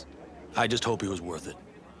ass. I just hope he was worth it.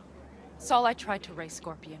 Saul, I tried to raise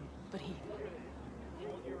Scorpion, but he...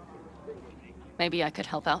 Maybe I could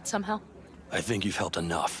help out somehow? I think you've helped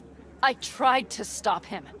enough. I tried to stop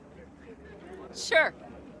him. Sure.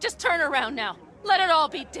 Just turn around now. Let it all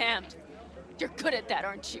be damned. You're good at that,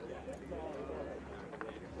 aren't you?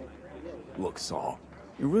 Look, Saul,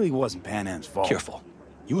 it really wasn't Pan Am's fault. Careful.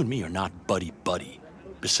 You and me are not buddy-buddy.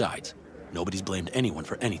 Besides, nobody's blamed anyone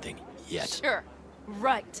for anything, yet. Sure.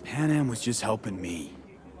 Right. Pan Am was just helping me.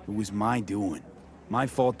 It was my doing. My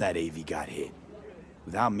fault that AV got hit.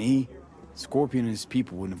 Without me, Scorpion and his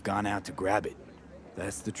people wouldn't have gone out to grab it.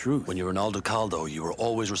 That's the truth. When you're an Aldecaldo, you are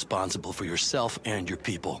always responsible for yourself and your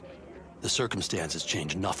people. The circumstances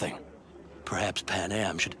change nothing. Perhaps Pan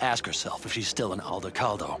Am should ask herself if she's still an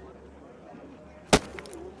Aldecaldo.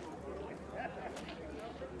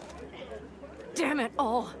 Damn it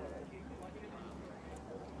all.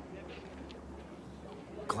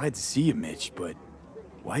 Glad to see you, Mitch, but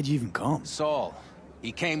why'd you even come? Saul,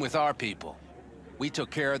 he came with our people. We took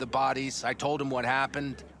care of the bodies, I told him what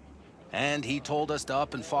happened, and he told us to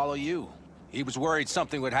up and follow you. He was worried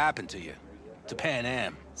something would happen to you. To Pan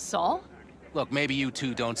Am. Saul? Look, maybe you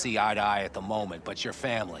two don't see eye to eye at the moment, but you're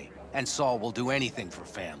family. And Saul will do anything for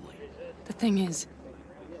family. The thing is,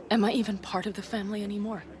 am I even part of the family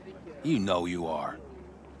anymore? You know you are.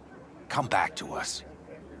 Come back to us.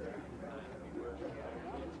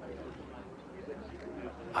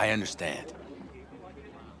 I understand.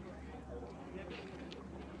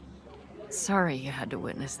 Sorry you had to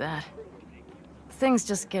witness that. Things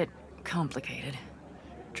just get complicated.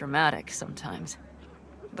 Dramatic sometimes.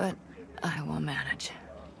 But I will manage.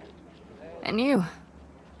 And you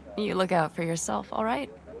look out for yourself, all right?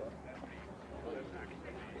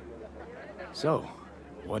 So,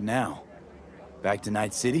 what now? Back to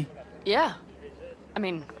Night City? Yeah. I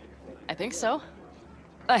mean, I think so.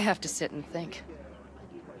 I have to sit and think.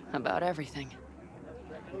 About everything.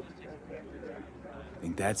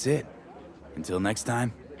 Think that's it. Until next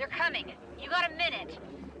time. They're coming. You got a minute.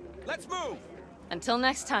 Let's move! Until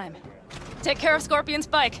next time. Take care of Scorpion's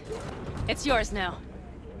bike. It's yours now.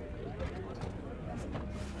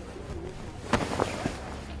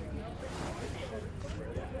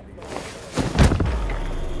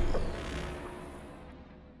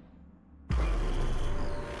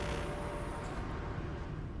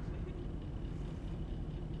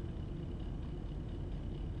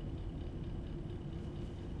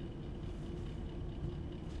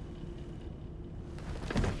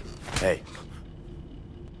 Hey.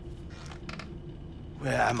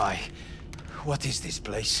 Where am I? What is this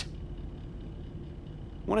place?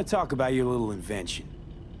 Want to talk about your little invention.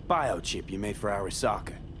 Biochip you made for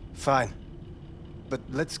Arasaka. Fine. But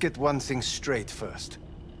let's get one thing straight first.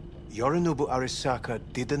 Yorinobu Arasaka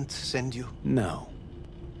didn't send you? No.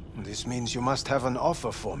 This means you must have an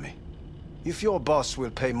offer for me. If your boss will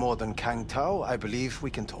pay more than Kang Tao, I believe we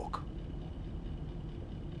can talk.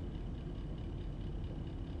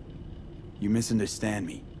 You misunderstand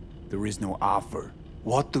me. There is no offer.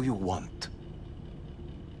 What do you want?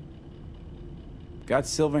 Got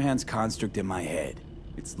Silverhand's construct in my head.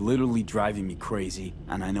 It's literally driving me crazy,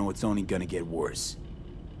 and I know it's only gonna get worse.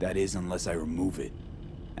 That is, unless I remove it.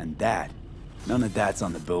 And that, none of that's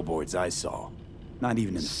on the billboards I saw. Not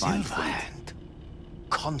even in the fine print. Silverhand?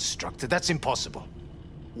 Construct? That's impossible.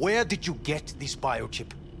 Where did you get this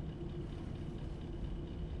biochip?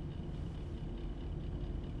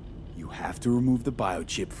 You have to remove the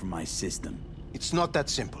biochip from my system. It's not that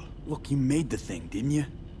simple. Look, you made the thing, didn't you?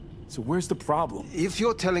 So where's the problem? If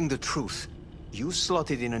you're telling the truth, you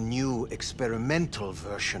slotted in a new experimental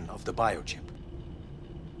version of the biochip.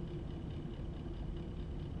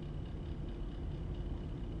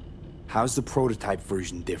 How's the prototype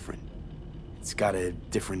version different? It's got a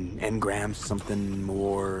different engram, something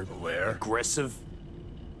more... aggressive?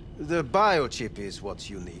 The biochip is what's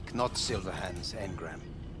unique, not Silverhand's engram.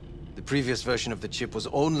 The previous version of the chip was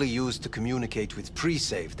only used to communicate with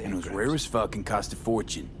pre-saved engrams. And it was rare as fuck and cost a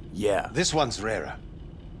fortune. Yeah. This one's rarer.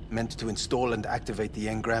 Meant to install and activate the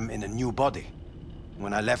engram in a new body.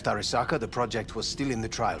 When I left Arasaka, the project was still in the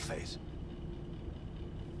trial phase.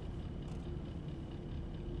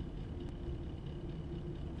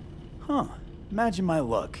 Huh. Imagine my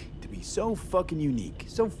luck. To be so fucking unique,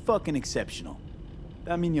 so fucking exceptional.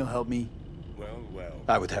 That mean you'll help me? Well.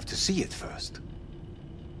 I would have to see it first.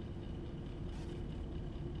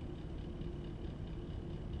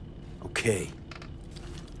 Okay.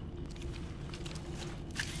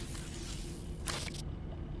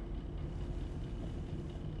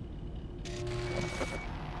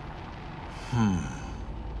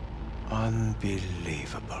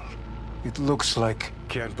 Unbelievable. It looks like...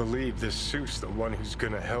 Can't believe this suit's the one who's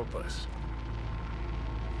gonna help us.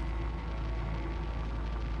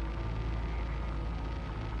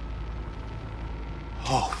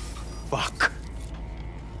 Oh, fuck.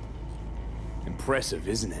 Impressive,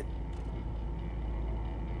 isn't it?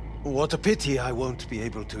 What a pity I won't be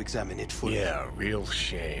able to examine it fully. Yeah, real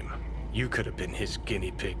shame. You could have been his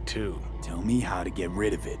guinea pig too. Tell me how to get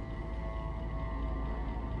rid of it.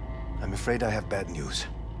 I'm afraid I have bad news.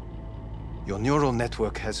 Your neural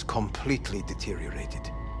network has completely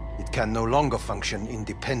deteriorated. It can no longer function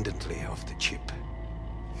independently of the chip.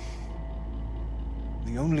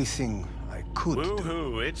 The only thing I could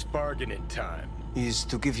Woohoo, it's bargaining time. is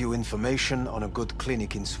to give you information on a good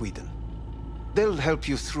clinic in Sweden. They'll help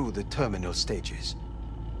you through the terminal stages.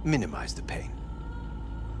 Minimize the pain.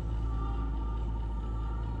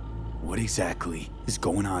 What exactly is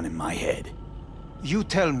going on in my head? You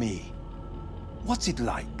tell me, what's it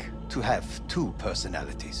like to have two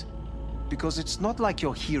personalities? Because it's not like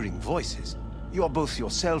you're hearing voices. You're both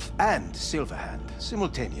yourself and Silverhand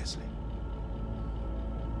simultaneously.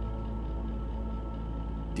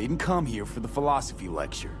 Didn't come here for the philosophy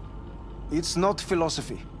lecture. It's not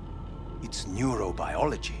philosophy. It's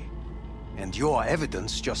neurobiology. And your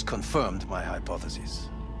evidence just confirmed my hypothesis.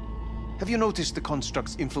 Have you noticed the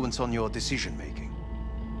construct's influence on your decision-making?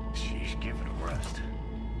 Sheesh, give it a rest.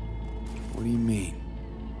 What do you mean?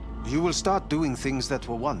 You will start doing things that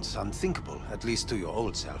were once unthinkable, at least to your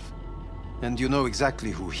old self. And you know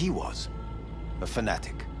exactly who he was. A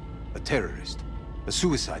fanatic. A terrorist. A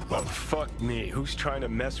suicide bomber. Oh, fuck me. Who's trying to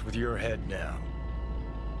mess with your head now?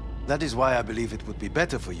 That is why I believe it would be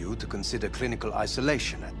better for you to consider clinical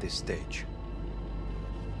isolation at this stage.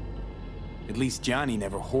 At least Johnny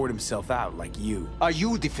never whored himself out like you. Are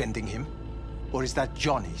you defending him? Or is that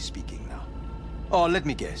Johnny speaking now? Oh, let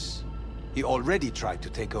me guess. He already tried to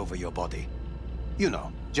take over your body. You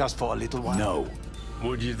know, just for a little while. No.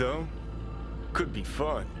 Would you, though? Could be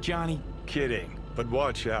fun. Johnny. Kidding. But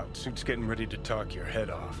watch out. Suit's getting ready to talk your head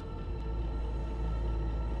off.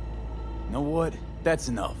 Know what? That's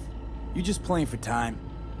enough. You just playing for time?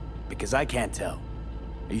 Because I can't tell.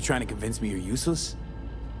 Are you trying to convince me you're useless?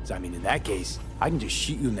 'Cause I mean, in that case, I can just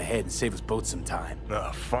shoot you in the head and save us both some time.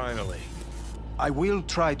 Ah, finally. I will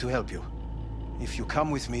try to help you. If you come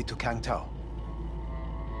with me to Kang Tao.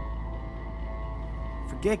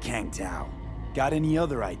 Forget Kang Tao. Got any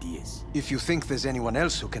other ideas? If you think there's anyone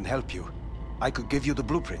else who can help you, I could give you the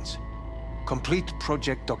blueprints. Complete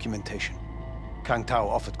project documentation. Kang Tao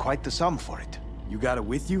offered quite the sum for it. You got it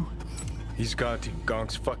with you? He's got to.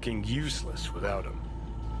 Gonk's fucking useless without him.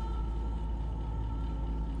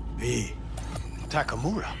 V.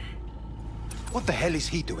 Takamura? What the hell is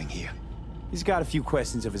he doing here? He's got a few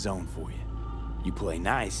questions of his own for you. You play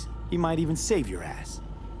nice, he might even save your ass.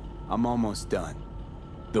 I'm almost done.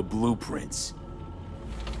 The blueprints.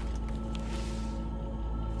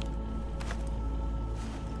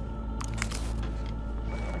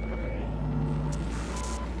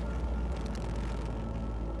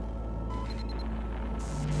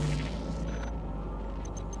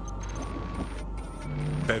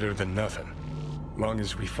 Better than nothing. Long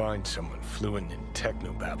as we find someone fluent in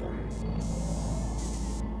technobabble.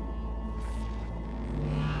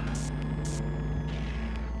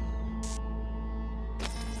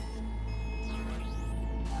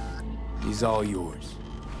 He's all yours.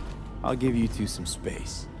 I'll give you two some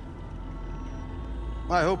space.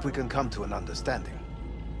 I hope we can come to an understanding.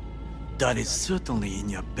 That is certainly in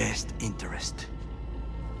your best interest.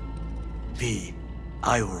 V,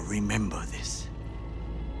 I will remember this.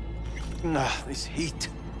 This heat.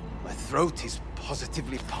 My throat is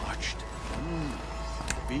positively parched.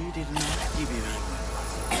 V did not give you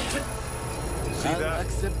See that?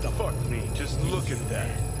 Fuck me. Just look at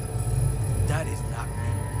that. That is not me.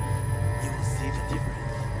 You will see the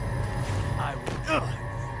difference. I will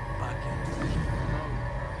back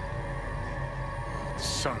into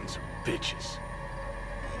Sons of bitches.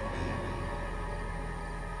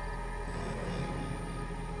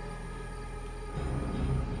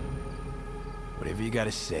 Whatever you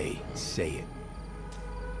gotta say, say it.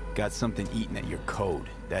 Got something eating at your code,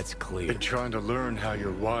 that's clear. Been trying to learn how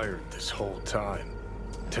you're wired this whole time.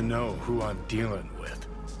 To know who I'm dealing with.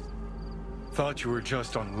 Thought you were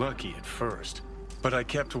just unlucky at first, but I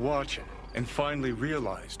kept watching and finally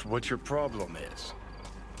realized what your problem is.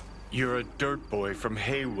 You're a dirt boy from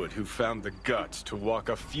Haywood who found the guts to walk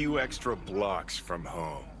a few extra blocks from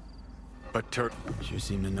home. But sure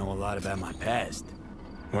seem to know a lot about my past.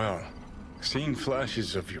 Well, seen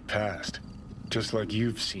flashes of your past, just like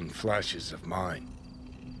you've seen flashes of mine.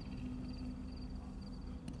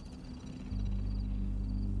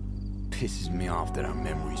 pisses me off that our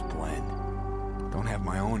memories blend. Don't have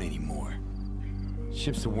my own anymore.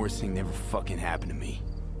 Ship's the worst thing that ever fucking happened to me.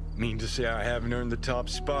 Mean to say I haven't earned the top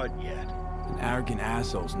spot yet? An arrogant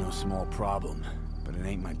asshole's no small problem, but it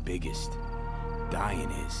ain't my biggest.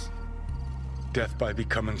 Dying is. Death by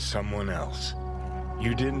becoming someone else.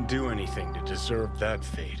 You didn't do anything to deserve that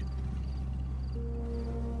fate.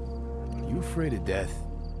 You afraid of death?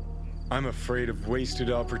 I'm afraid of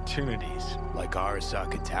wasted opportunities. Like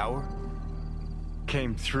Arasaka Tower?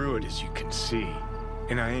 Came through it, as you can see,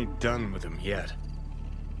 and I ain't done with them yet.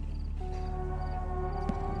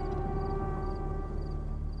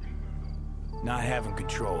 Not having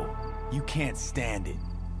control. You can't stand it.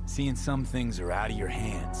 Seeing some things are out of your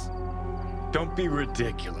hands. Don't be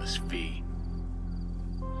ridiculous, V.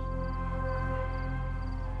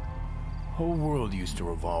 Whole world used to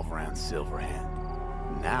revolve around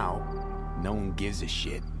Silverhand. Now, no one gives a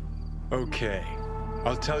shit. Okay.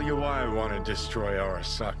 I'll tell you why I want to destroy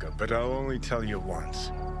Arasaka, but I'll only tell you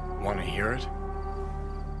once. Want to hear it?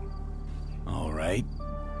 All right.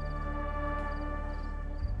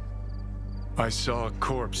 I saw a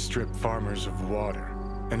corpse strip farmers of water,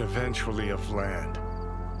 and eventually of land.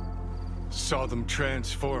 Saw them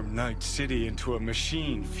transform Night City into a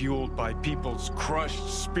machine fueled by people's crushed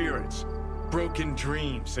spirits, broken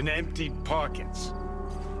dreams, and emptied pockets.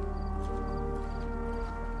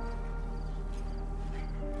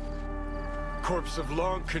 Corps have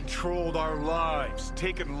long controlled our lives,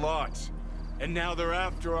 taken lots, and now they're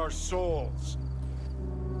after our souls.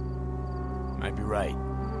 Might be right.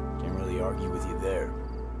 Can't really argue with you there.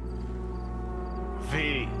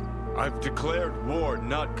 V, I've declared war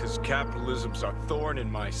not because capitalism's a thorn in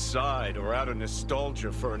my side or out of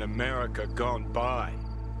nostalgia for an America gone by.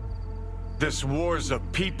 This war's a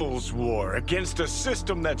people's war against a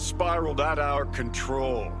system that spiraled out of our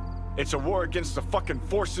control. It's a war against the fucking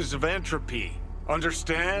forces of entropy.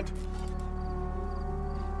 Understand?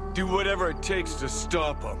 Do whatever it takes to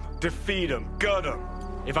stop them, defeat them, gut them.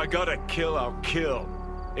 If I gotta kill, I'll kill.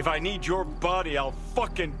 If I need your body, I'll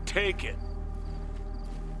fucking take it.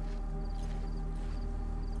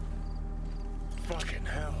 Fucking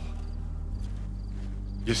hell.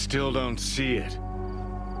 You still don't see it,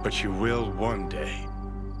 but you will one day.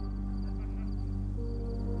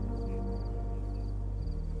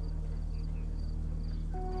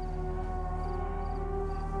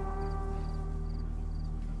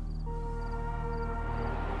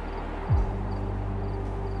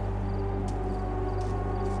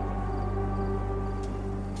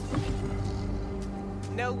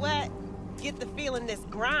 Know what? Get the feeling this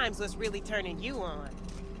Grimes was really turning you on.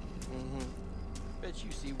 Bet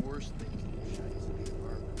you see worse things than your shiny city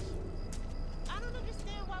apartments. I don't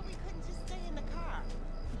understand why we couldn't just stay in the car.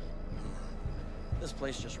 This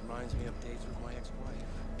place just reminds me of days with my ex-wife.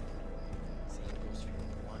 Same goes for your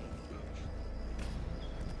wine.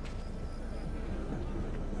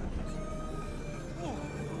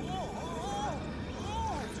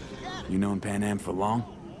 You known Pan Am for long?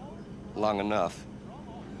 Long enough.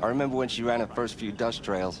 I remember when she ran her first few dust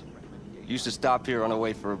trails. Used to stop here on her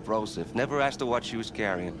way for a brosif. Never asked her what she was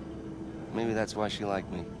carrying. Maybe that's why she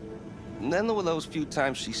liked me. And then there were those few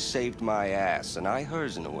times she saved my ass, and I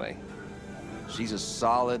hers in a way. She's as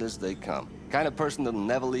solid as they come. Kind of person that'll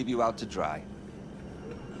never leave you out to dry.